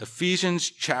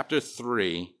Ephesians chapter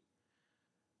 3,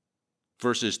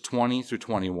 verses 20 through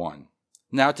 21.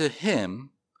 Now to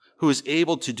him who is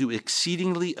able to do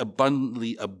exceedingly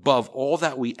abundantly above all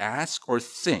that we ask or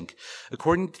think,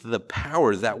 according to the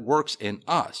power that works in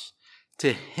us,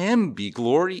 to him be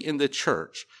glory in the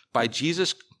church by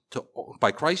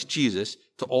Christ Jesus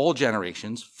to all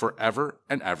generations forever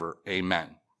and ever.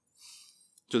 Amen.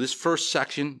 So this first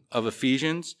section of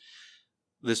Ephesians,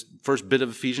 this first bit of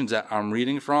Ephesians that I'm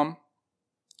reading from,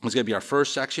 is going to be our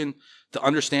first section. To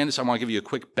understand this, I want to give you a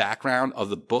quick background of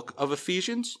the book of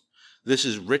Ephesians. This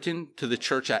is written to the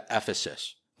church at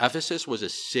Ephesus. Ephesus was a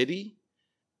city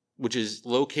which is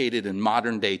located in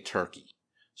modern-day Turkey.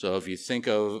 So if you think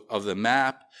of the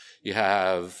map, you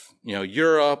have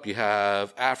Europe, you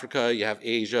have Africa, you have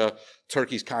Asia.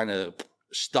 Turkey's kind of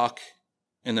stuck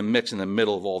in the mix in the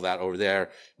middle of all that over there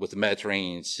with the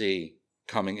Mediterranean Sea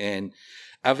coming in.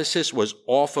 Ephesus was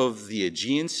off of the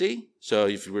Aegean Sea. So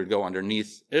if you were to go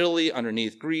underneath Italy,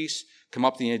 underneath Greece, come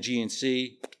up the Aegean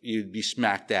Sea, you'd be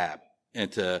smack dab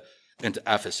into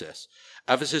Ephesus.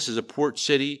 Ephesus is a port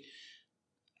city.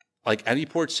 Like any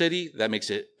port city, that makes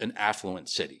it an affluent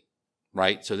city,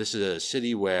 right? So this is a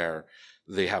city where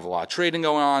they have a lot of trading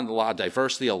going on, a lot of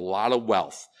diversity, a lot of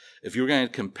wealth. If you were going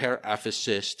to compare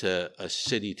Ephesus to a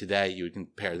city today, you would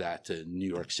compare that to New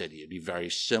York City. It'd be very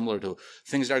similar to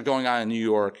things that are going on in New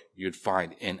York, you'd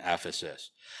find in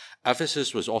Ephesus.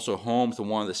 Ephesus was also home to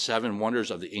one of the 7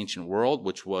 wonders of the ancient world,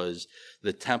 which was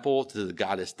the temple to the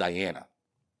goddess Diana.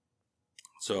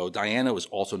 So Diana was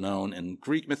also known in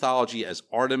Greek mythology as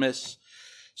Artemis.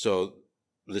 So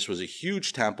this was a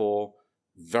huge temple,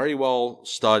 very well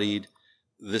studied.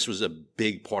 This was a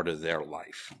big part of their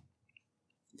life.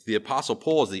 The Apostle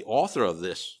Paul is the author of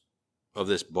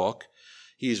this book.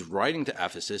 He's writing to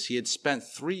Ephesus. He had spent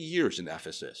 3 years in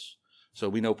Ephesus. So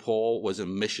we know Paul was a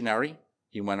missionary.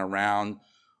 He went around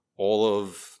all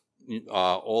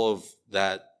of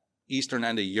that eastern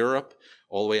end of Europe,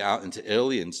 all the way out into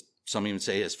Italy, and some even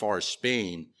say as far as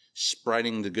Spain,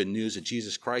 spreading the good news of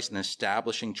Jesus Christ and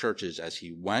establishing churches as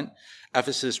he went.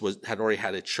 Ephesus had already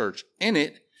had a church in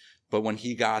it, but when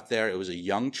he got there, it was a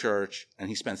young church, and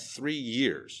he spent 3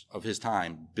 years of his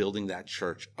time building that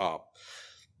church up.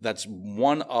 That's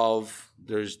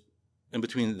there's in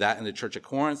between that and the church at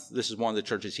Corinth, this is one of the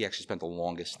churches he actually spent the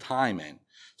longest time in.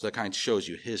 So that kind of shows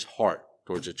you his heart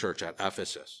towards the church at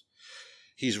Ephesus.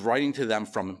 He's writing to them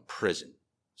from prison.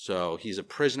 So he's a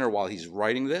prisoner while he's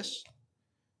writing this,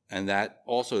 and that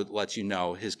also lets you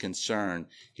know his concern.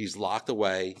 He's locked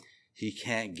away. He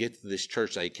can't get to this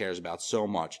church that he cares about so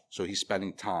much, so he's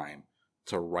spending time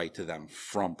to write to them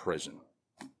from prison.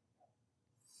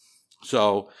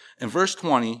 So in verse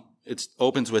 20, it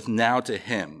opens with now to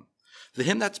him. The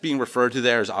him that's being referred to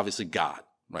there is obviously God,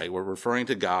 right? We're referring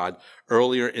to God.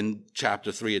 Earlier in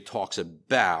chapter 3, it talks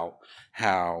about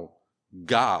how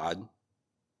God,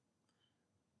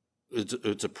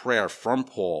 it's a prayer from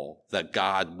Paul that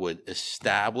God would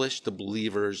establish the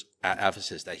believers at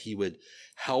Ephesus, that he would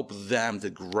help them to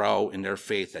grow in their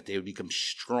faith, that they would become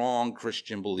strong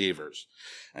Christian believers.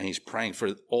 And he's praying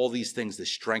for all these things to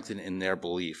strengthen in their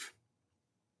belief.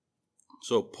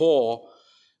 So Paul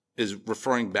is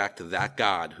referring back to that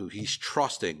God who he's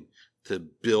trusting to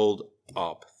build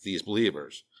up these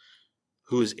believers,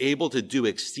 who is able to do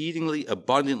exceedingly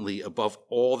abundantly above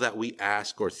all that we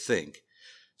ask or think.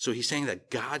 So he's saying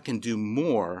that God can do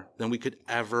more than we could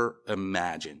ever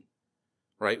imagine,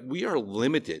 right? We are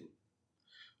limited.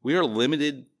 We are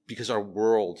limited because our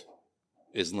world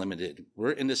is limited.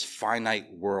 We're in this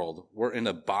finite world. We're in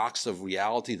a box of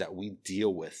reality that we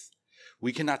deal with.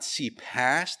 We cannot see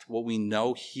past what we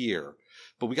know here.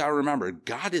 But we got to remember,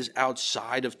 God is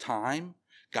outside of time.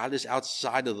 God is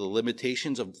outside of the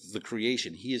limitations of the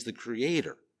creation. He is the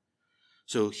creator.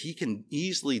 So he can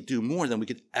easily do more than we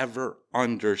could ever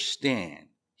understand.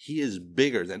 He is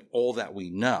bigger than all that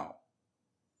we know.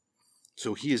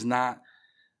 So he is not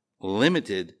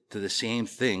limited to the same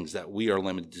things that we are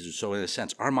limited to. So in a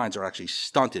sense, our minds are actually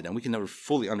stunted, and we can never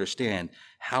fully understand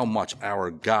how much our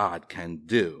God can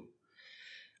do.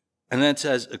 And then it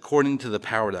says, according to the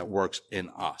power that works in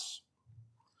us.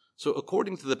 So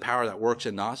according to the power that works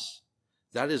in us,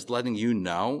 that is letting you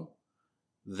know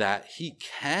that he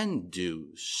can do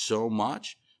so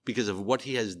much because of what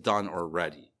he has done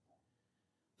already.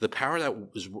 The power that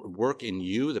is work in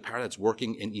you, the power that's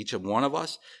working in each of one of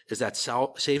us, is that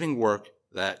saving work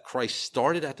that Christ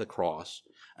started at the cross,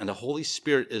 and the Holy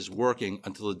Spirit is working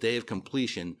until the day of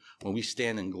completion when we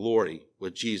stand in glory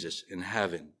with Jesus in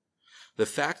heaven. The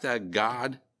fact that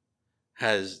God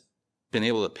has been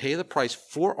able to pay the price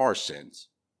for our sins,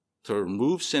 to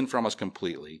remove sin from us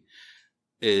completely,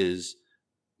 is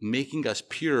making us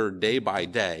pure day by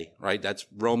day, right? That's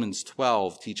Romans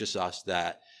 12 teaches us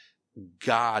that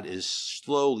God is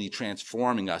slowly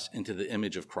transforming us into the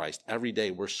image of Christ. Every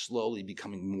day we're slowly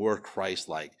becoming more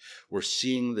Christ-like. We're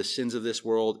seeing the sins of this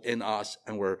world in us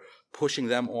and we're pushing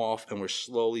them off, and we're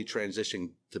slowly transitioning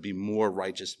to be more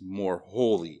righteous, more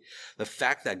holy. The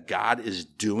fact that God is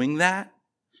doing that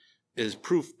is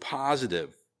proof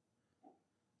positive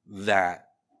that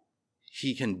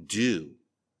he can do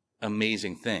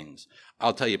amazing things.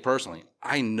 I'll tell you personally,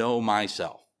 I know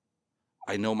myself.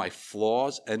 I know my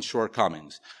flaws and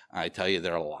shortcomings. I tell you,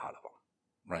 there are a lot of them,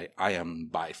 right? I am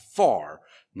by far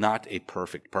not a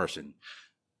perfect person.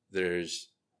 There's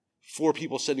 4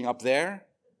 people sitting up there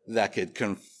that could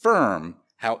confirm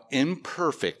how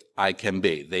imperfect I can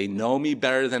be. They know me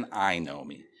better than I know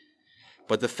me.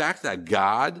 But the fact that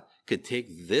God could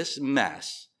take this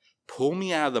mess, pull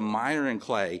me out of the mire and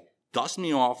clay, dust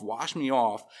me off, wash me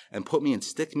off, and put me and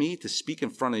stick me to speak in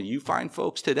front of you fine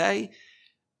folks today,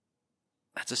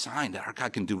 that's a sign that our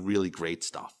God can do really great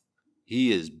stuff.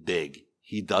 He is big.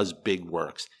 He does big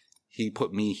works. He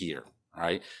put me here,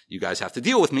 right? You guys have to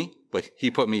deal with me, but he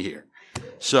put me here.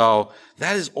 So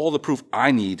that is all the proof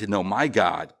I need to know my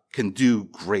God can do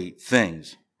great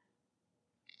things.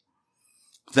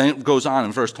 Then it goes on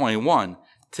in verse 21,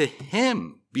 to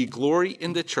him be glory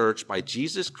in the church by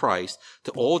Jesus Christ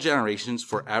to all generations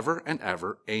forever and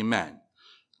ever. Amen.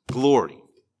 Glory.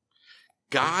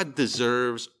 God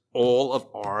deserves all of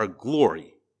our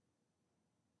glory.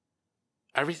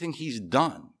 Everything he's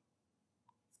done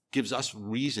gives us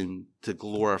reason to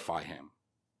glorify him.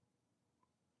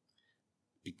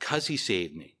 Because he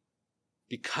saved me,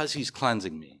 because he's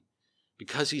cleansing me,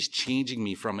 because he's changing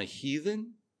me from a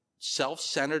heathen,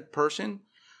 self-centered person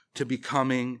to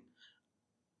becoming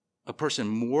a person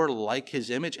more like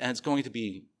his image. And it's going to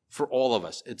be, for all of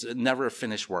us, it's never a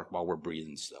finished work while we're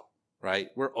breathing still, right?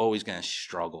 We're always going to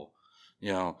struggle.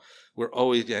 You know, we're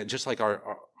always, just like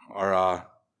our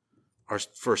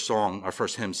first song, our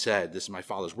first hymn said, this is my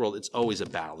Father's world, it's always a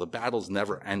battle. The battle's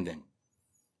never ending.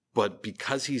 But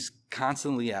because he's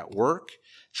constantly at work,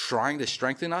 trying to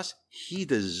strengthen us, he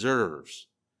deserves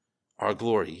our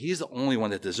glory. He's the only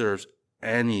one that deserves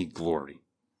any glory.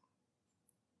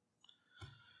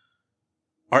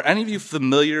 Are any of you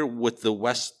familiar with the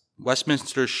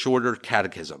Westminster Shorter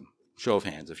Catechism? Show of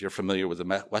hands if you're familiar with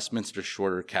the Westminster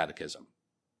Shorter Catechism.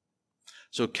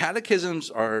 So catechisms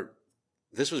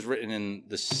this was written in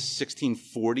the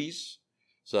 1640s,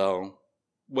 so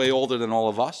way older than all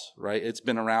of us, right? It's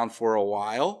been around for a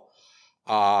while.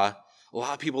 A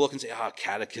lot of people look and say,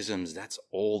 catechisms, that's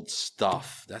old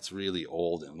stuff. That's really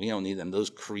old, and we don't need them. Those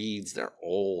creeds, they're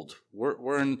old.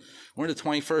 We're in the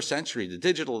 21st century, the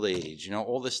digital age. You know,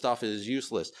 all this stuff is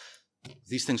useless.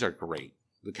 These things are great.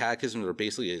 The catechisms are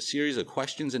basically a series of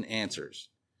questions and answers,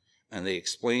 and they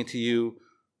explain to you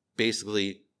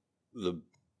basically the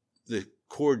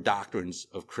core doctrines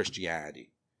of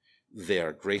Christianity.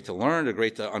 They're great to learn. They're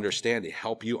great to understand. They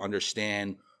help you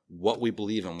understand what we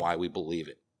believe and why we believe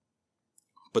it.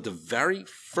 But the very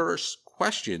first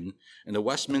question in the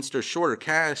Westminster Shorter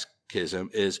Catechism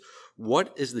is,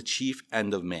 what is the chief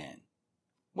end of man?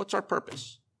 What's our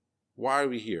purpose? Why are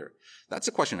we here? That's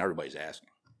a question everybody's asking.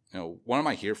 You know, what am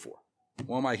I here for?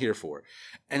 What am I here for?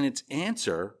 And its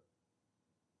answer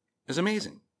is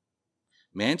amazing.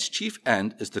 Man's chief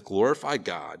end is to glorify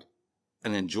God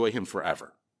and enjoy him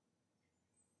forever.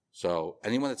 So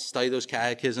anyone that's studied those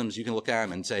catechisms, you can look at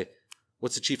them and say,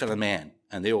 what's the chief end of man?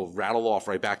 And they will rattle off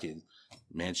right back to you.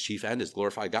 Man's chief end is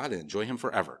glorify God and enjoy him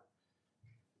forever.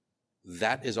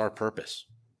 That is our purpose.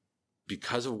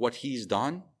 Because of what he's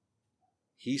done,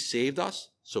 he saved us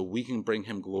so we can bring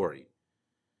him glory.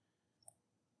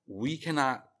 We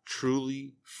cannot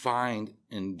truly find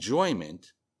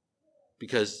enjoyment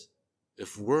because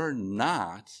if we're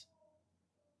not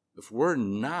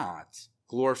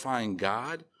glorifying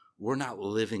God, we're not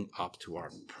living up to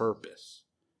our purpose.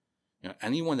 You know,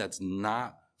 anyone that's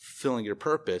not fulfilling your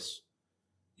purpose,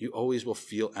 you always will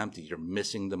feel empty. You're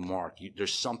missing the mark.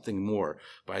 There's something more.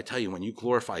 But I tell you, when you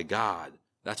glorify God,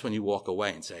 that's when you walk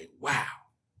away and say, wow,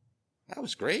 that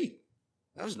was great.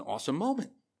 That was an awesome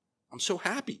moment. I'm so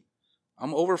happy.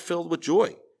 I'm overfilled with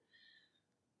joy.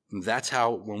 And that's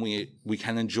how when we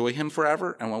can enjoy him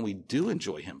forever, and when we do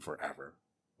enjoy him forever,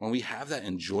 when we have that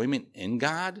enjoyment in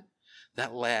God,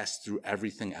 that lasts through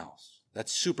everything else. That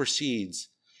supersedes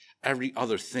every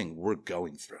other thing we're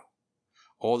going through.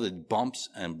 All the bumps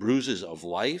and bruises of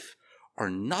life are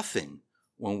nothing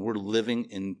when we're living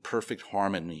in perfect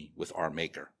harmony with our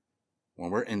Maker.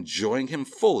 When we're enjoying him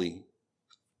fully,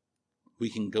 we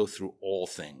can go through all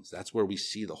things. That's where we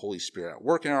see the Holy Spirit at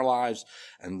work in our lives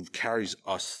and carries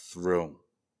us through.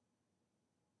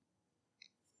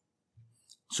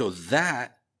 So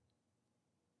that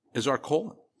is our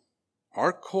calling.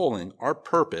 Our calling, our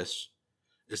purpose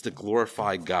is to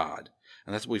glorify God.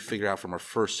 And that's what we figure out from our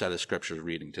first set of scriptures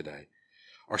reading today.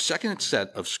 Our second set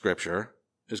of scripture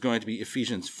is going to be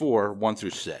Ephesians 4, 1 through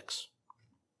 6.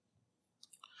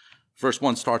 Verse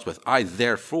 1 starts with, I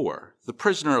therefore, the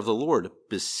prisoner of the Lord,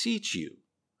 beseech you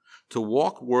to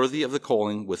walk worthy of the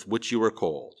calling with which you were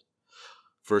called.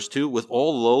 Verse 2, with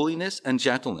all lowliness and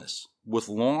gentleness, with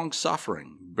long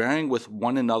suffering, bearing with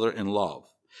one another in love,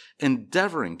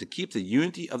 endeavoring to keep the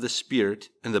unity of the Spirit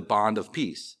in the bond of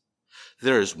peace.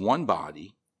 There is one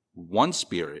body, one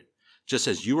Spirit, just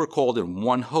as you were called in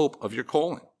one hope of your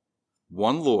calling,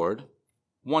 one Lord,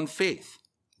 one faith,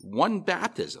 one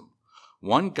baptism,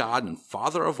 one God and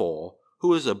Father of all,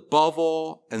 who is above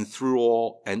all and through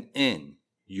all and in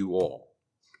you all.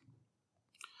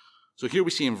 So here we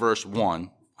see in verse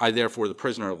 1, I therefore, the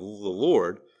prisoner of the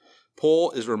Lord, Paul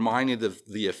is reminded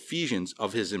the Ephesians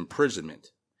of his imprisonment.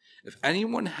 If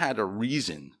anyone had a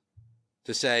reason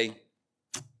to say,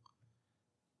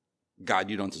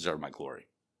 God, you don't deserve my glory,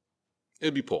 it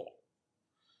would be Paul.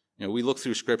 We look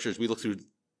through scriptures,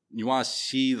 you want to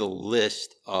see the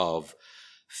list of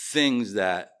things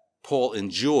that Paul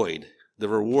enjoyed, the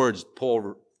rewards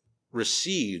Paul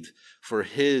received for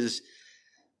his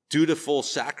dutiful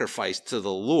sacrifice to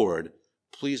the Lord.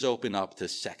 Please open up to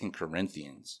 2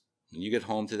 Corinthians. When you get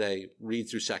home today, read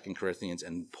through 2 Corinthians,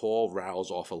 and Paul rattles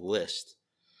off a list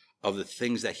of the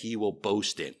things that he will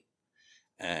boast in.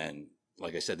 And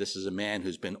like I said, this is a man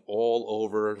who's been all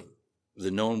over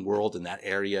the known world in that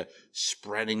area,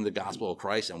 spreading the gospel of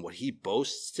Christ. And what he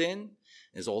boasts in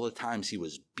is all the times he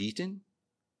was beaten,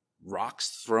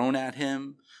 rocks thrown at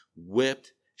him,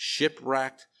 whipped,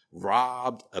 shipwrecked,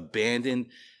 robbed, abandoned.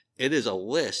 It is a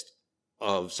list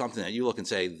of something that you look and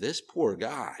say, this poor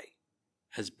guy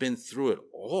has been through it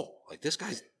all. Like this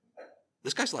guy's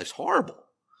life's horrible.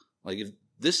 Like if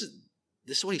this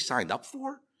is what he signed up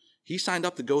for. He signed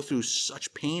up to go through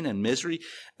such pain and misery,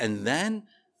 and then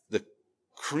the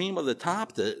cream of the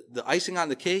top, the icing on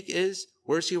the cake is,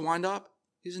 where does he wind up?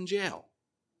 He's in jail.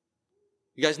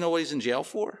 You guys know what he's in jail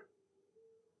for?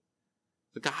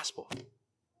 The gospel.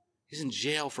 He's in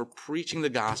jail for preaching the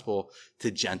gospel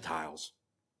to Gentiles.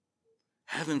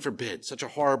 Heaven forbid, such a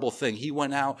horrible thing. He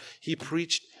went out, he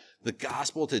preached the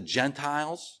gospel to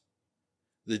Gentiles.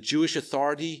 The Jewish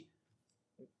authority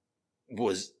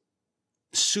was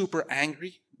super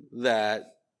angry that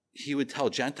he would tell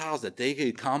Gentiles that they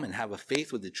could come and have a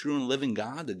faith with the true and living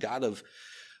God, the God of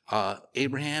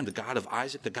Abraham, the God of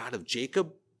Isaac, the God of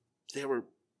Jacob. They were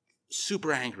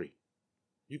super angry.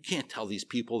 You can't tell these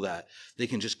people that they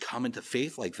can just come into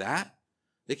faith like that.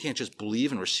 They can't just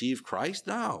believe and receive Christ.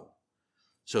 No.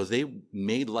 So they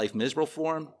made life miserable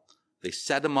for him. They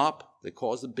set him up. They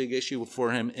caused a big issue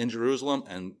for him in Jerusalem,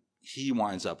 and he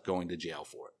winds up going to jail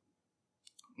for it.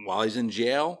 While he's in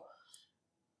jail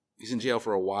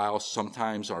for a while.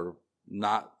 Sometimes are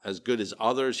not as good as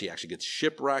others. He actually gets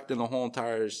shipwrecked in the whole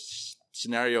entire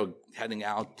scenario, heading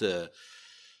out to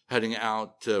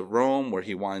Rome, where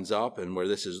he winds up and where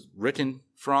this is written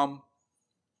from.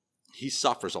 He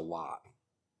suffers a lot.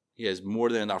 He has more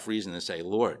than enough reason to say,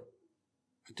 Lord,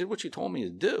 I did what you told me to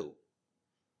do.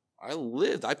 I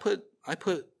lived. I put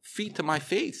feet to my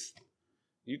faith.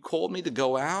 You called me to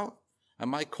go out, and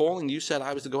my calling, you said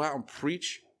I was to go out and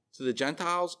preach to the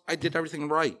Gentiles. I did everything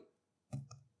right.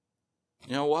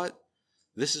 You know what?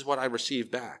 This is what I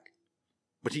received back.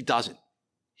 But he doesn't.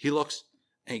 He looks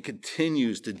and he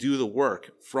continues to do the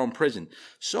work from prison.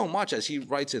 So much as he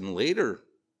writes in later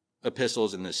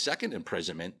epistles in his second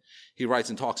imprisonment, he writes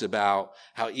and talks about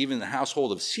how even the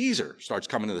household of Caesar starts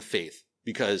coming to the faith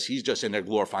because he's just in there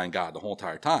glorifying God the whole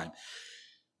entire time.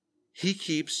 He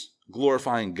keeps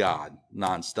glorifying God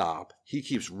nonstop. He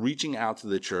keeps reaching out to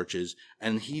the churches,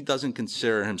 and he doesn't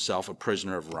consider himself a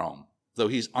prisoner of Rome. Though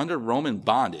he's under Roman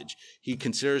bondage, he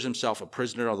considers himself a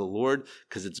prisoner of the Lord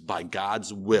because it's by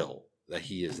God's will that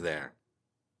he is there.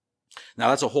 Now,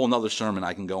 that's a whole nother sermon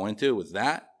I can go into with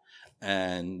that,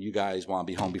 and you guys want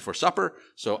to be home before supper,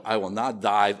 so I will not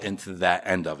dive into that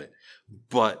end of it.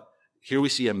 But here we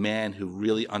see a man who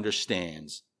really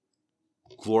understands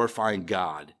glorifying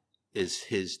God is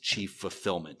his chief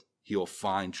fulfillment. He will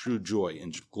find true joy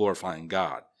in glorifying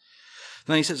God.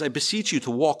 Then he says, I beseech you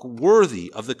to walk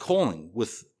worthy of the calling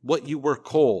with what you were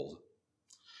called.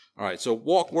 All right, so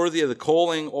walk worthy of the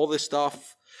calling, all this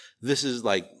stuff. This is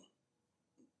like,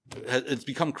 it's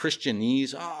become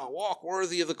Christianese. Walk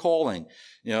worthy of the calling.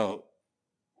 You know,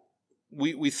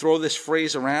 we throw this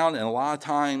phrase around, and a lot of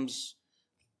times,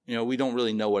 we don't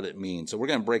really know what it means. So we're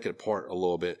going to break it apart a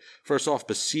little bit. First off,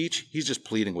 beseech, he's just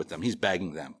pleading with them. He's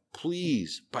begging them.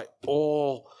 Please, by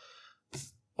all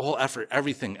effort,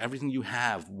 everything you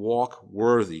have, walk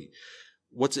worthy.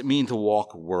 What's it mean to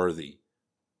walk worthy?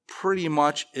 Pretty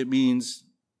much it means,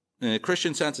 in a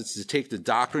Christian sense, it's to take the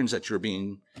doctrines that you're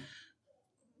beginning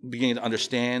to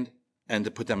understand and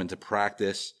to put them into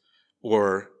practice,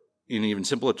 or in even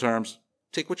simpler terms,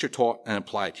 take what you're taught and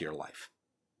apply it to your life.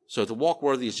 So to walk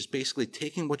worthy is just basically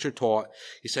taking what you're taught.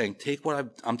 He's saying, take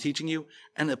what I'm teaching you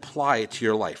and apply it to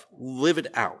your life. Live it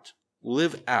out.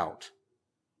 Live out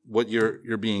what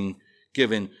you're being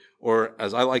given. Or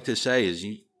as I like to say, is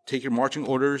you take your marching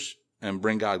orders and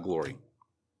bring God glory.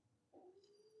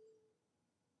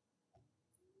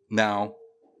 Now,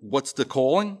 what's the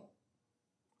calling?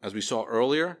 As we saw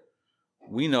earlier,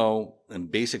 we know in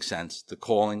basic sense, the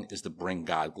calling is to bring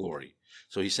God glory.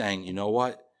 So he's saying, you know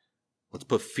what? Let's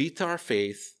put feet to our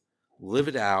faith, live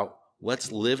it out.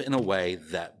 Let's live in a way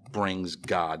that brings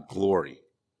God glory.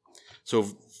 So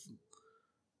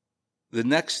the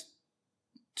next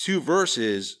 2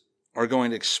 verses are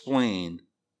going to explain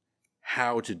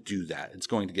how to do that. It's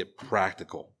going to get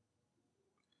practical.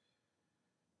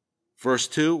 Verse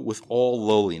 2, with all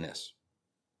lowliness.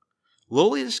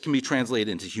 Lowliness can be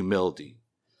translated into humility.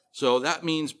 So that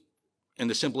means, in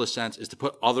the simplest sense, is to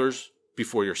put others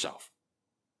before yourself.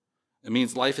 It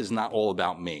means life is not all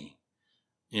about me.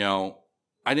 I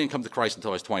didn't come to Christ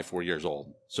until I was 24 years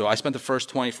old. So I spent the first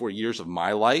 24 years of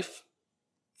my life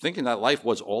thinking that life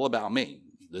was all about me.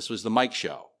 This was the Mike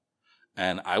show.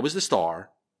 And I was the star.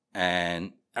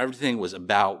 And everything was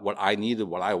about what I needed,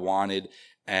 what I wanted.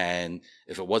 And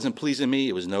if it wasn't pleasing me,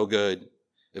 it was no good.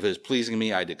 If it was pleasing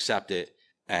me, I'd accept it.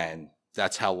 And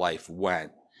that's how life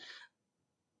went.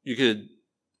 You could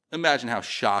imagine how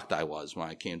shocked I was when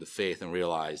I came to faith and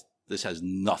realized this has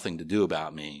nothing to do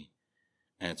about me,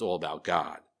 and it's all about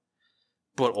God.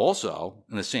 But also,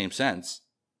 in the same sense,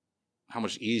 how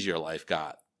much easier life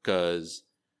got. Because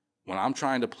when I'm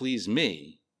trying to please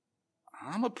me,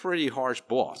 I'm a pretty harsh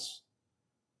boss.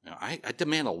 I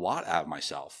demand a lot out of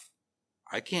myself.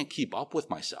 I can't keep up with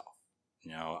myself.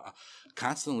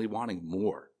 Constantly wanting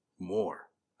more.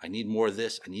 I need more of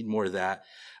this. I need more of that.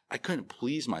 I couldn't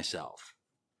please myself.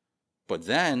 But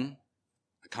then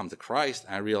I come to Christ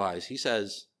and I realize he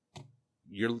says,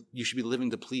 you should be living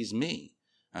to please me.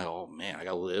 And I go, oh man, I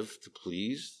got to live to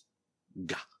please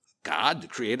God, the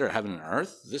creator of heaven and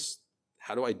earth.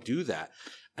 How do I do that?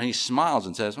 And he smiles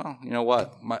and says, well, you know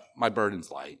what? My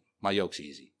burden's light. My yoke's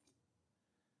easy.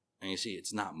 And you see,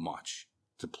 it's not much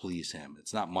to please him.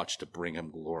 It's not much to bring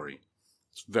him glory.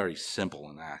 It's very simple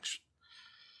in action.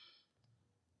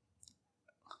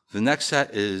 The next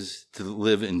set is to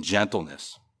live in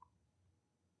gentleness.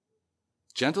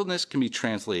 Gentleness can be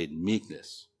translated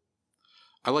meekness.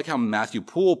 I like how Matthew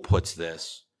Poole puts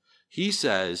this. He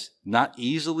says, not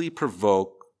easily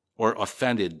provoked or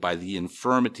offended by the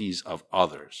infirmities of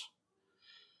others.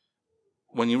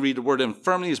 When you read the word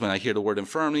infirmities, when I hear the word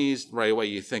infirmities, right away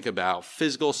you think about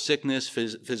physical sickness,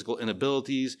 physical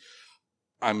inabilities.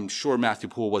 I'm sure Matthew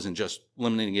Poole wasn't just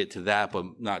limiting it to that,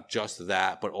 but not just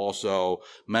that, but also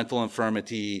mental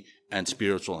infirmity and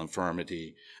spiritual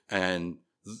infirmity. And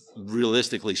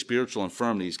realistically, spiritual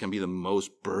infirmities can be the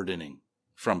most burdening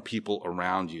from people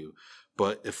around you.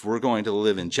 But if we're going to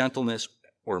live in gentleness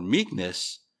or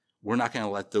meekness, we're not going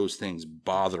to let those things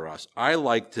bother us. I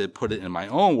like to put it in my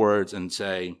own words and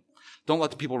say, don't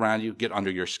let the people around you get under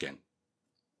your skin.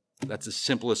 That's the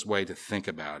simplest way to think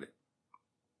about it.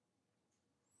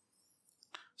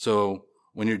 So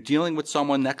when you're dealing with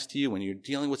someone next to you, when you're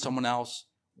dealing with someone else,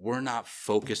 we're not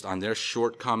focused on their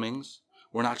shortcomings.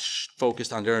 We're not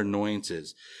focused on their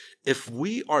annoyances. If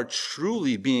we are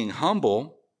truly being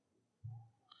humble,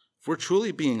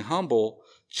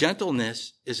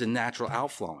 gentleness is a natural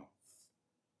outflowing.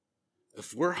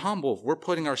 If we're humble, if we're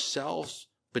putting ourselves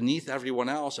beneath everyone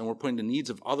else and we're putting the needs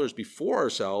of others before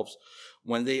ourselves,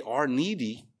 when they are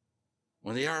needy,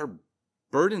 when they are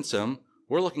burdensome,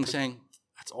 we're looking saying,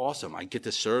 that's awesome. I get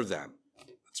to serve them.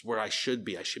 That's where I should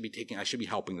be. I should be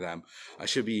helping them. I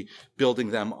should be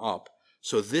building them up.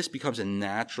 So this becomes a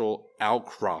natural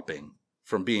outcropping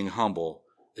from being humble,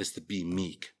 is to be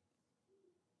meek.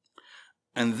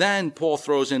 And then Paul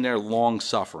throws in there long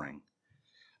suffering.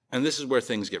 And this is where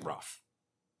things get rough.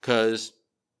 Because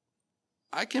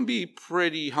I can be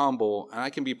pretty humble and I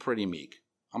can be pretty meek.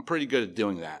 I'm pretty good at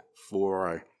doing that for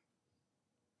a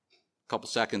couple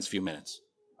seconds, few minutes.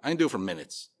 I can do it for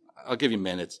minutes. I'll give you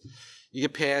minutes. You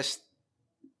get past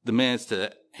the minutes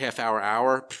to half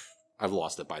hour, I've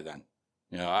lost it by then.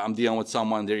 I'm dealing with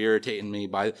someone, they're irritating me.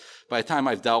 By the time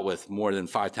I've dealt with more than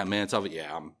 5-10 minutes of it,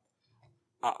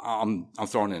 I'm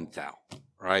throwing in the towel,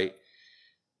 right?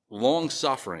 Long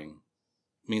suffering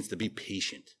means to be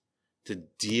patient, to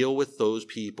deal with those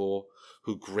people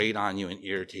who grate on you and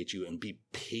irritate you, and be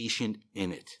patient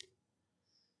in it.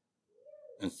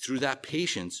 And through that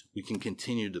patience, we can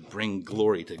continue to bring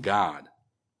glory to God.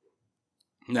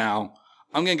 Now,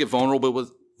 I'm going to get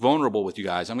vulnerable with you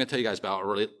guys. I'm going to tell you guys about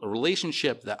a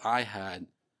relationship that I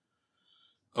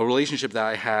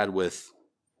had with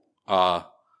a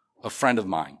friend of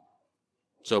mine.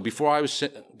 So before I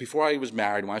was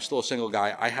married, when I was still a single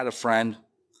guy, I had a friend,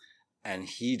 and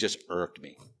he just irked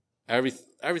me.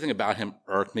 Everything about him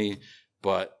irked me,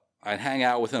 but I'd hang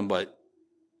out with him, but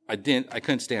I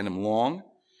couldn't stand him long.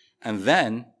 And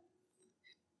then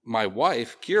my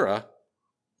wife, Kira,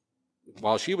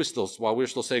 while we were still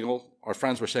single, our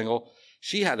friends were single,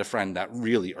 she had a friend that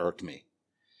really irked me.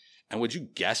 And would you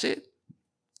guess it?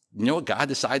 You know what God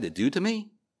decided to do to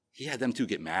me? He had them two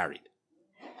get married.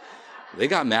 They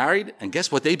got married, and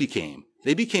guess what they became?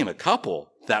 They became a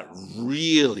couple that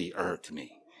really irked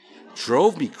me.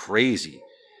 Drove me crazy.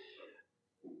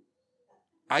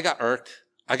 I got irked.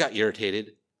 I got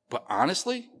irritated. But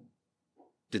honestly,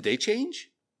 did they change?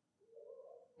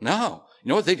 No. You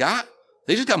know what they got?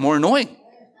 They just got more annoying.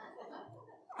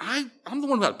 I'm the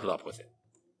one who had to put up with it.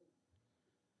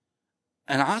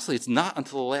 And honestly, it's not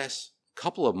until the last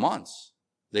couple of months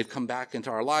they've come back into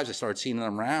our lives. I started seeing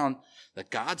them around, that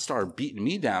God started beating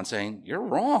me down, saying, you're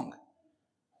wrong.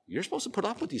 You're supposed to put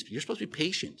up with these people. You're supposed to be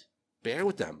patient. Bear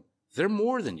with them. They're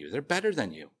more than you. They're better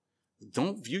than you.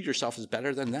 Don't view yourself as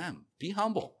better than them. Be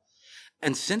humble.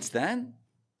 And since then,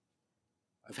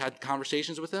 I've had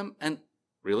conversations with them, and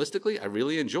realistically, I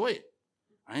really enjoy it.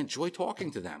 I enjoy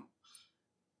talking to them.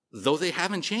 Though they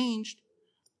haven't changed,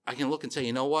 I can look and say,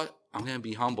 you know what? I'm going to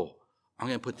be humble. I'm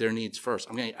going to put their needs first.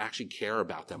 I'm going to actually care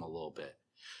about them a little bit.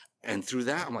 And through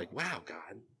that, I'm like, wow,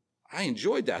 God, I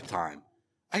enjoyed that time.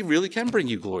 I really can bring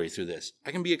you glory through this.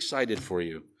 I can be excited for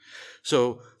you.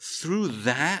 So through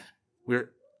that,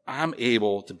 I'm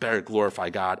able to better glorify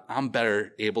God. I'm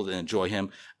better able to enjoy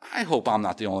him. I hope I'm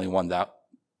not the only one that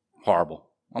horrible.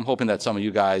 I'm hoping that some of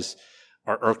you guys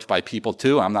are irked by people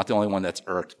too. I'm not the only one that's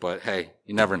irked, but hey,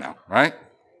 you never know, right?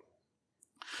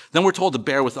 Then we're told to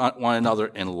bear with one another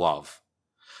in love.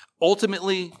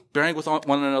 Ultimately, bearing with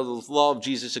one another with love,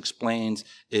 Jesus explains,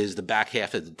 is the back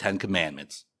half of the 10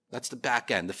 Commandments. That's the back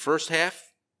end. The first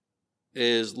half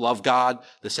is love God.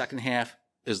 The second half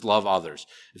is love others.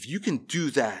 If you can do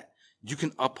that, you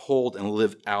can uphold and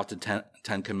live out the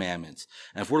 10 Commandments.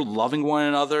 And if we're loving one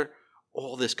another,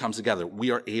 all this comes together.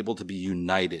 We are able to be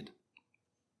united.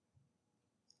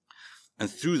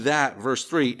 And through that, verse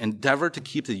 3, endeavor to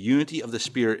keep the unity of the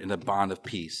Spirit in a bond of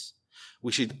peace.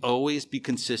 We should always be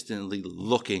consistently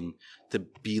looking to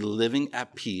be living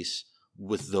at peace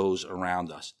with those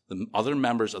around us, the other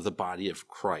members of the body of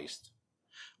Christ.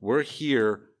 We're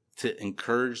here to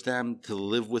encourage them to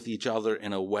live with each other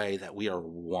in a way that we are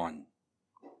one.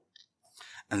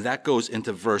 And that goes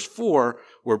into verse 4,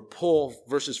 where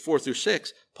verses 4 through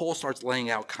 6, Paul starts laying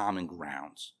out common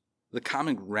grounds. The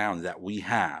common ground that we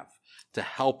have to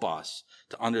help us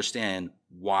to understand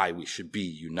why we should be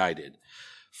united.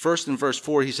 First, in verse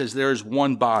 4, he says, there is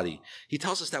one body. He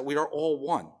tells us that we are all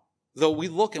one. Though we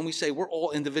look and we say we're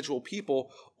all individual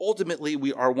people, ultimately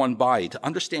we are one body. To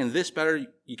understand this better,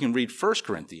 you can read 1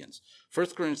 Corinthians. 1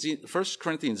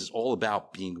 Corinthians is all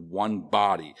about being one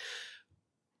body.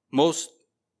 Most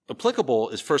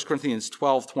applicable is 1 Corinthians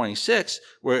 12:26,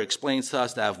 where it explains to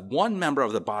us that if one member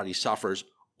of the body suffers,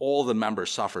 all the members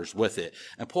suffers with it.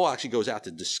 And Paul actually goes out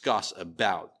to discuss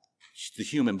about the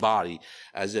human body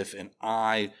as if an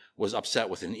eye was upset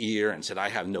with an ear and said, I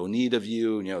have no need of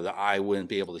you. The eye wouldn't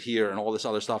be able to hear and all this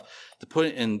other stuff. To put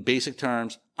it in basic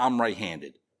terms, I'm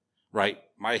right-handed, right?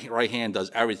 My right hand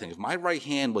does everything. If my right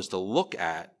hand was to look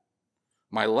at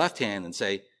my left hand and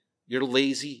say, you're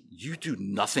lazy, you do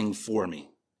nothing for me,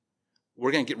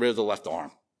 we're going to get rid of the left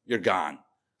arm. You're gone.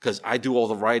 Because I do all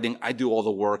the writing, I do all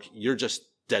the work, you're just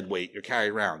dead weight, you're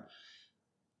carried around.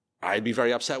 I'd be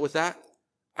very upset with that.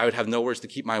 I would have nowhere to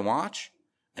keep my watch,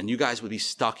 and you guys would be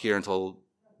stuck here until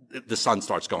the sun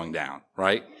starts going down,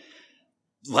 right?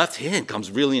 Left hand comes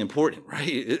really important, right?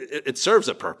 It serves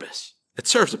a purpose. It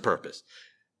serves a purpose.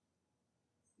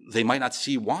 They might not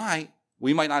see why.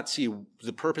 We might not see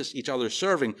the purpose each other is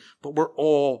serving, but we're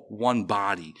all one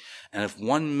body. And if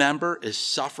one member is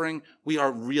suffering, we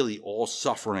are really all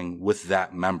suffering with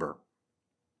that member.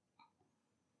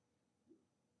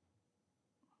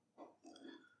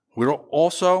 We're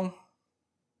also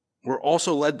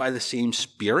led by the same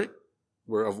Spirit.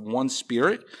 We're of one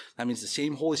spirit. That means the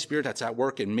same Holy Spirit that's at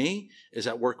work in me is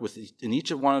at work in each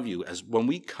of one of you. As when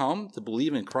we come to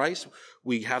believe in Christ,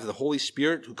 we have the Holy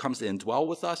Spirit who comes to indwell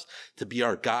with us, to be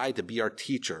our guide, to be our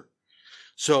teacher.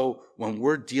 So when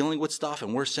we're dealing with stuff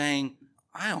and we're saying,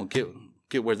 I don't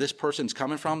get where this person's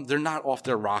coming from, they're not off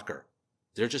their rocker.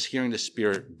 They're just hearing the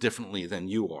Spirit differently than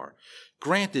you are.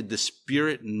 Granted, the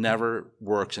Spirit never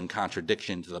works in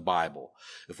contradiction to the Bible.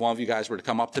 If one of you guys were to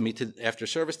come up to me after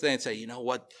service today and say, you know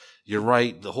what, you're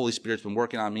right, the Holy Spirit's been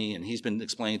working on me, and he's been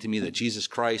explaining to me that Jesus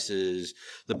Christ is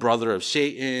the brother of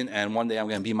Satan, and one day I'm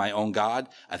going to be my own God,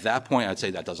 at that point I'd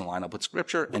say that doesn't line up with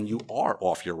Scripture, and you are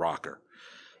off your rocker.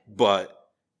 But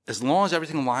as long as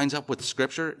everything lines up with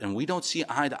Scripture and we don't see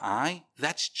eye to eye,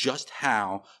 that's just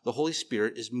how the Holy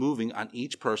Spirit is moving on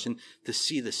each person to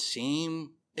see the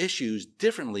same issues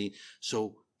differently,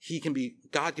 so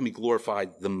God can be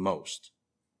glorified the most.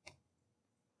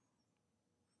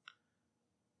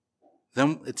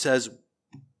 Then it says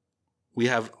we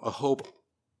have a hope.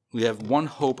 We have one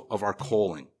hope of our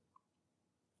calling.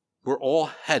 We're all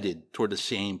headed toward the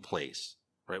same place,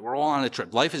 right? We're all on a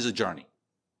trip. Life is a journey,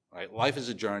 right? Life is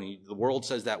a journey. The world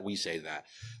says that. We say that.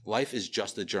 Life is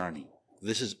just a journey.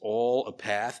 This is all a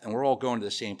path, and we're all going to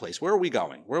the same place. Where are we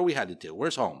going? Where are we headed to?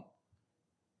 Where's home?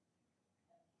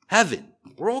 Heaven.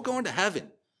 We're all going to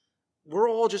heaven. We're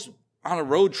all just on a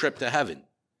road trip to heaven.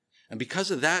 And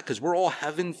because of that, because we're all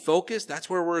heaven focused, that's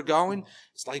where we're going.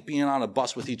 It's like being on a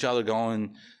bus with each other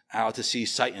going out to see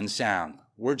sight and sound.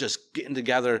 We're just getting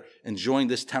together, enjoying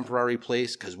this temporary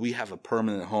place because we have a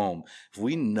permanent home. If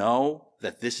we know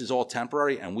that this is all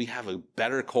temporary and we have a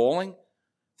better calling,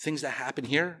 things that happen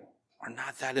here are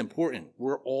not that important.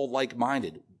 We're all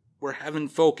like-minded. We're heaven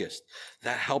focused.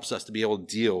 That helps us to be able to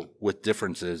deal with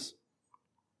differences.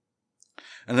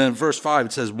 And then in verse 5,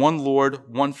 it says, one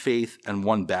Lord, one faith, and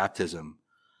one baptism.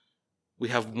 We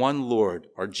have one Lord,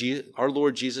 our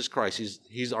Lord Jesus Christ.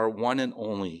 He's our one and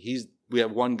only. We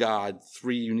have one God,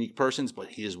 three unique persons, but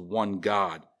he is one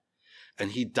God.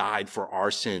 And he died for our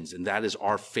sins, and that is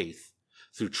our faith.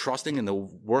 Through trusting in the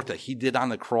work that he did on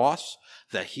the cross,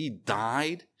 that he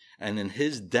died, and in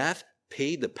his death,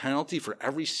 paid the penalty for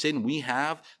every sin we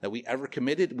have, that we ever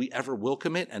committed, we ever will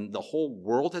commit, and the whole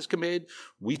world has committed.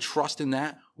 We trust in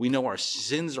that. We know our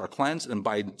sins are cleansed, and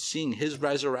by seeing his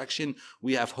resurrection,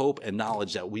 we have hope and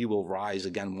knowledge that we will rise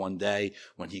again one day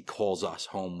when he calls us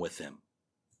home with him.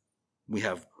 We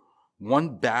have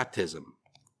one baptism.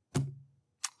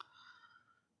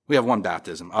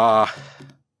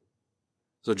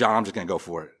 So John, I'm just going to go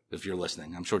for it if you're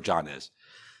listening. I'm sure John is.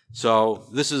 So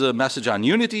this is a message on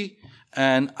unity,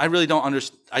 and I really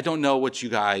I don't know what you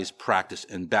guys practice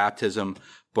in baptism,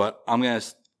 but I'm going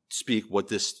to speak what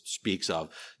this speaks of.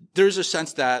 There's a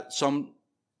sense that some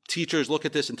teachers look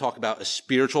at this and talk about a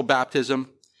spiritual baptism,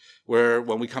 where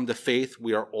when we come to faith,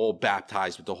 we are all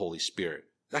baptized with the Holy Spirit.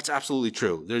 That's absolutely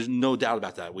true. There's no doubt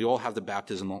about that. We all have the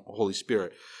baptism of the Holy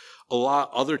Spirit. A lot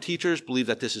of other teachers believe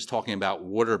that this is talking about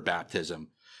water baptism.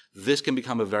 This can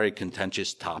become a very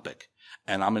contentious topic.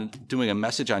 And I'm doing a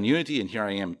message on unity, and here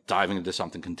I am diving into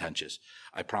something contentious.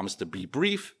 I promise to be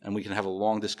brief, and we can have a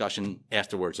long discussion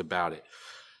afterwards about it.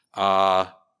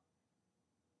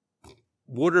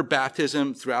 Water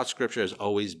baptism throughout Scripture has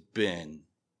always been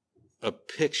a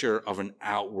picture of an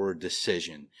outward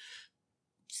decision.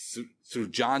 Through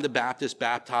John the Baptist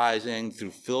baptizing,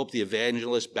 through Philip the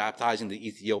evangelist baptizing the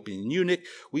Ethiopian eunuch,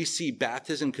 we see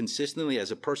baptism consistently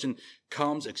as a person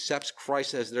comes, accepts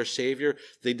Christ as their Savior.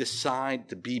 They decide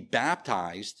to be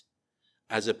baptized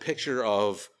as a picture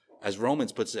of, as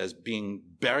Romans puts it, as being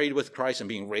buried with Christ and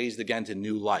being raised again to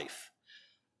new life.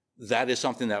 That is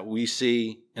something that we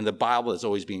see in the Bible as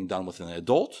always being done with an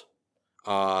adult,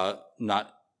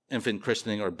 not infant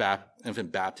christening or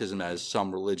infant baptism as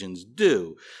some religions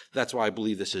do. That's why I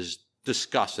believe this is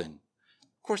discussing.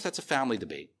 Of course, that's a family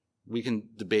debate. We can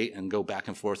debate and go back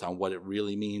and forth on what it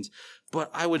really means,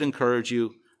 but I would encourage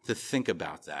you to think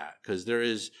about that, because there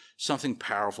is something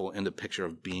powerful in the picture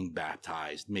of being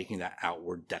baptized, making that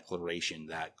outward declaration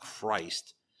that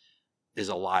Christ is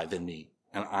alive in me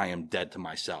and I am dead to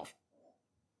myself.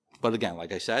 But again,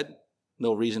 like I said,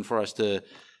 no reason for us to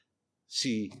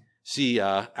see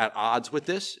at odds with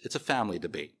this. It's a family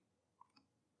debate.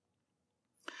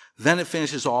 Then it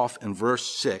finishes off in verse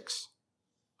 6.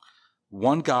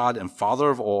 One God and Father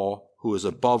of all, who is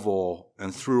above all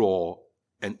and through all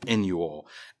and in you all.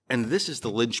 And this is the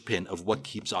linchpin of what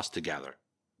keeps us together.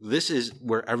 This is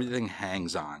where everything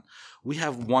hangs on. We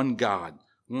have one God,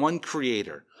 one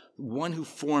Creator, one who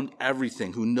formed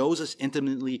everything, who knows us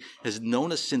intimately, has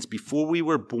known us since before we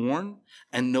were born,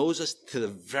 and knows us to the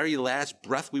very last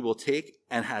breath we will take,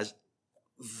 and has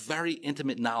very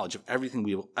intimate knowledge of everything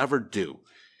we will ever do.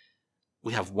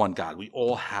 We have one God. We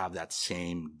all have that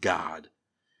same God.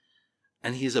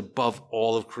 And he is above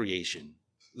all of creation.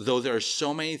 Though there are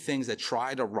so many things that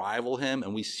try to rival him,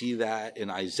 and we see that in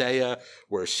Isaiah,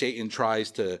 where Satan tries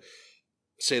to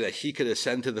say that he could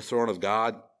ascend to the throne of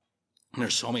God. And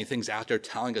there's so many things out there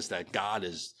telling us that God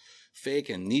is fake,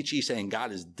 and Nietzsche saying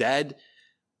God is dead.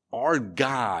 Our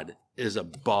God is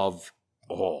above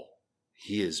all.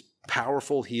 He is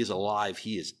powerful, he is alive,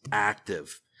 he is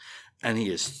active, and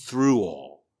he is through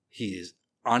all. He is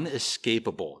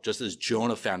unescapable, just as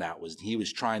Jonah found out. He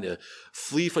was trying to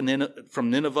flee from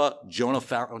Nineveh. Jonah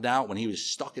found out when he was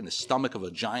stuck in the stomach of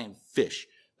a giant fish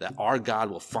that our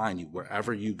God will find you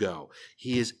wherever you go.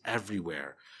 He is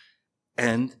everywhere.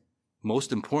 And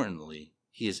most importantly,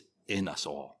 he is in us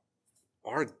all.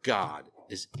 Our God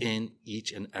is in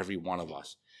each and every one of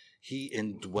us. He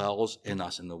indwells in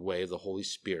us in the way of the Holy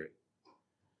Spirit.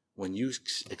 When you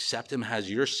accept him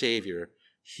as your Savior,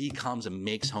 he comes and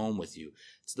makes home with you.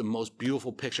 It's the most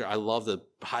beautiful picture. I love the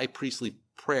high priestly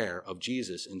prayer of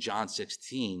Jesus in John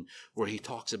 16, where he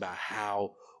talks about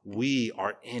how we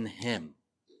are in him.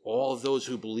 All of those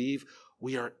who believe,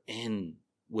 we are in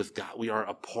with God. We are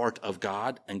a part of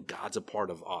God, and God's a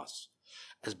part of us.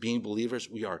 As being believers,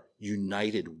 we are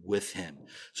united with him.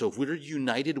 So if we're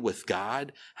united with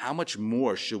God, how much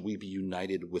more should we be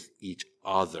united with each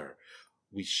other?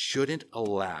 We shouldn't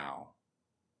allow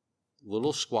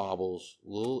little squabbles,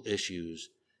 little issues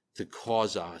to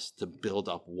cause us to build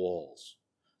up walls.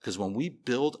 Because when we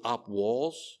build up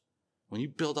walls,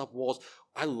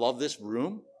 I love this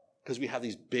room because we have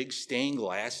these big stained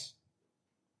glass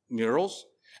murals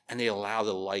and they allow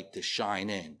the light to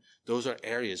shine in. Those are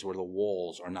areas where the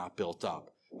walls are not built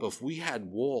up. But if we had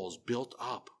walls built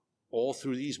up all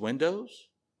through these windows,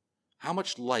 how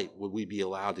much light would we be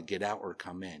allowed to get out or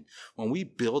come in? When we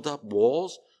build up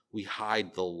walls, we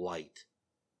hide the light.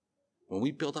 When we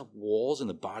build up walls in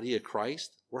the body of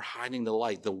Christ, we're hiding the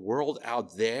light. The world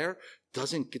out there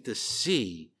doesn't get to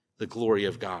see the glory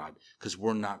of God because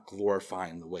we're not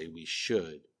glorifying the way we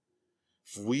should.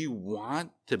 If we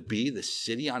want to be the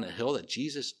city on a hill that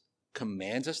Jesus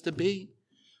commands us to be,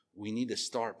 we need to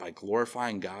start by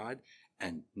glorifying God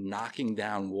and knocking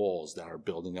down walls that are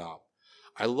building up.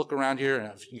 I look around here,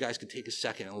 and if you guys could take a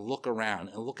second and look around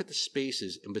and look at the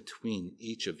spaces in between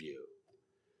each of you.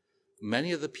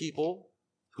 Many of the people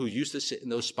who used to sit in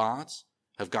those spots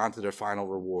have gone to their final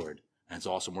reward, and it's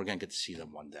awesome. We're going to get to see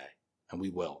them one day, and we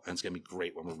will, and it's going to be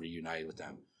great when we're reunited with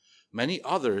them. Many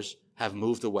others have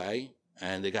moved away,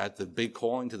 and they got the big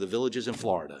calling to the villages in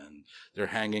Florida, and they're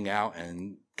hanging out,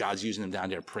 and God's using them down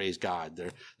there. Praise God.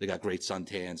 They got great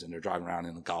suntans, and they're driving around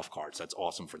in the golf carts. That's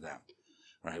awesome for them.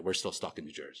 Right? We're still stuck in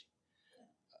New Jersey.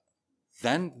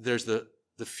 Then there's the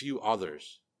few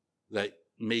others that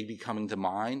may be coming to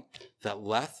mind that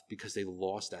left because they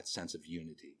lost that sense of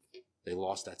unity. They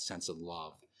lost that sense of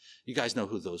love. You guys know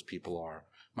who those people are.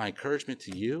 My encouragement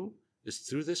to you is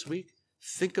through this week,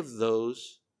 think of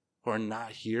those who are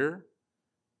not here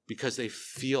because they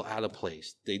feel out of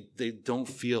place. They don't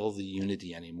feel the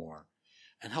unity anymore.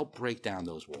 And help break down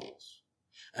those walls.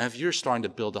 And if you're starting to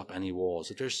build up any walls,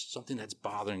 if there's something that's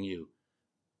bothering you,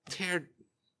 Mr.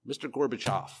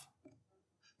 Gorbachev,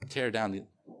 tear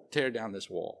down this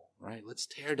wall, right? Let's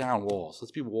tear down walls.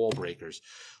 Let's be wall breakers.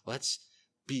 Let's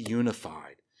be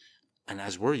unified. And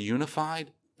as we're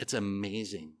unified, it's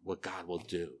amazing what God will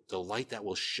do. The light that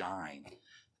will shine.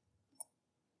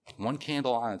 One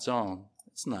candle on its own,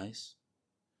 it's nice.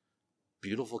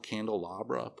 Beautiful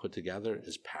candelabra put together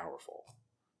is powerful.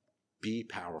 Be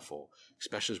powerful,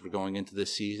 especially as we're going into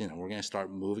this season and we're going to start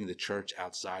moving the church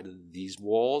outside of these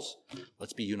walls.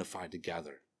 Let's be unified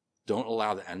together. Don't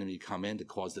allow the enemy to come in to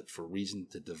cause it for reason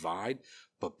to divide,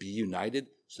 but be united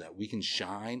so that we can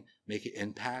shine, make an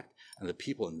impact, and the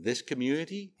people in this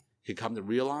community can come to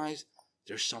realize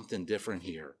there's something different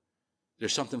here.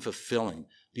 There's something fulfilling.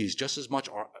 Because just as much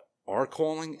our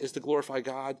calling is to glorify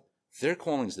God, their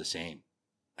calling is the same.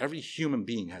 Every human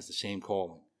being has the same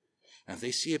calling. And if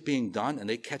they see it being done and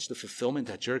they catch the fulfillment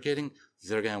that you're getting,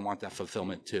 they're going to want that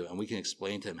fulfillment too. And we can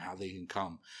explain to them how they can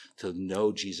come to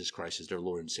know Jesus Christ as their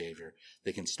Lord and Savior.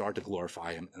 They can start to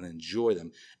glorify him and enjoy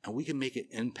them. And we can make an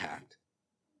impact.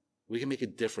 We can make a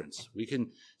difference. We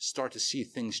can start to see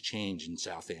things change in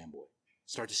South Amboy.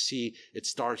 Start to see it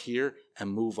start here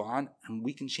and move on. And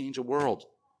we can change the world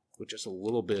with just a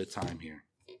little bit of time here.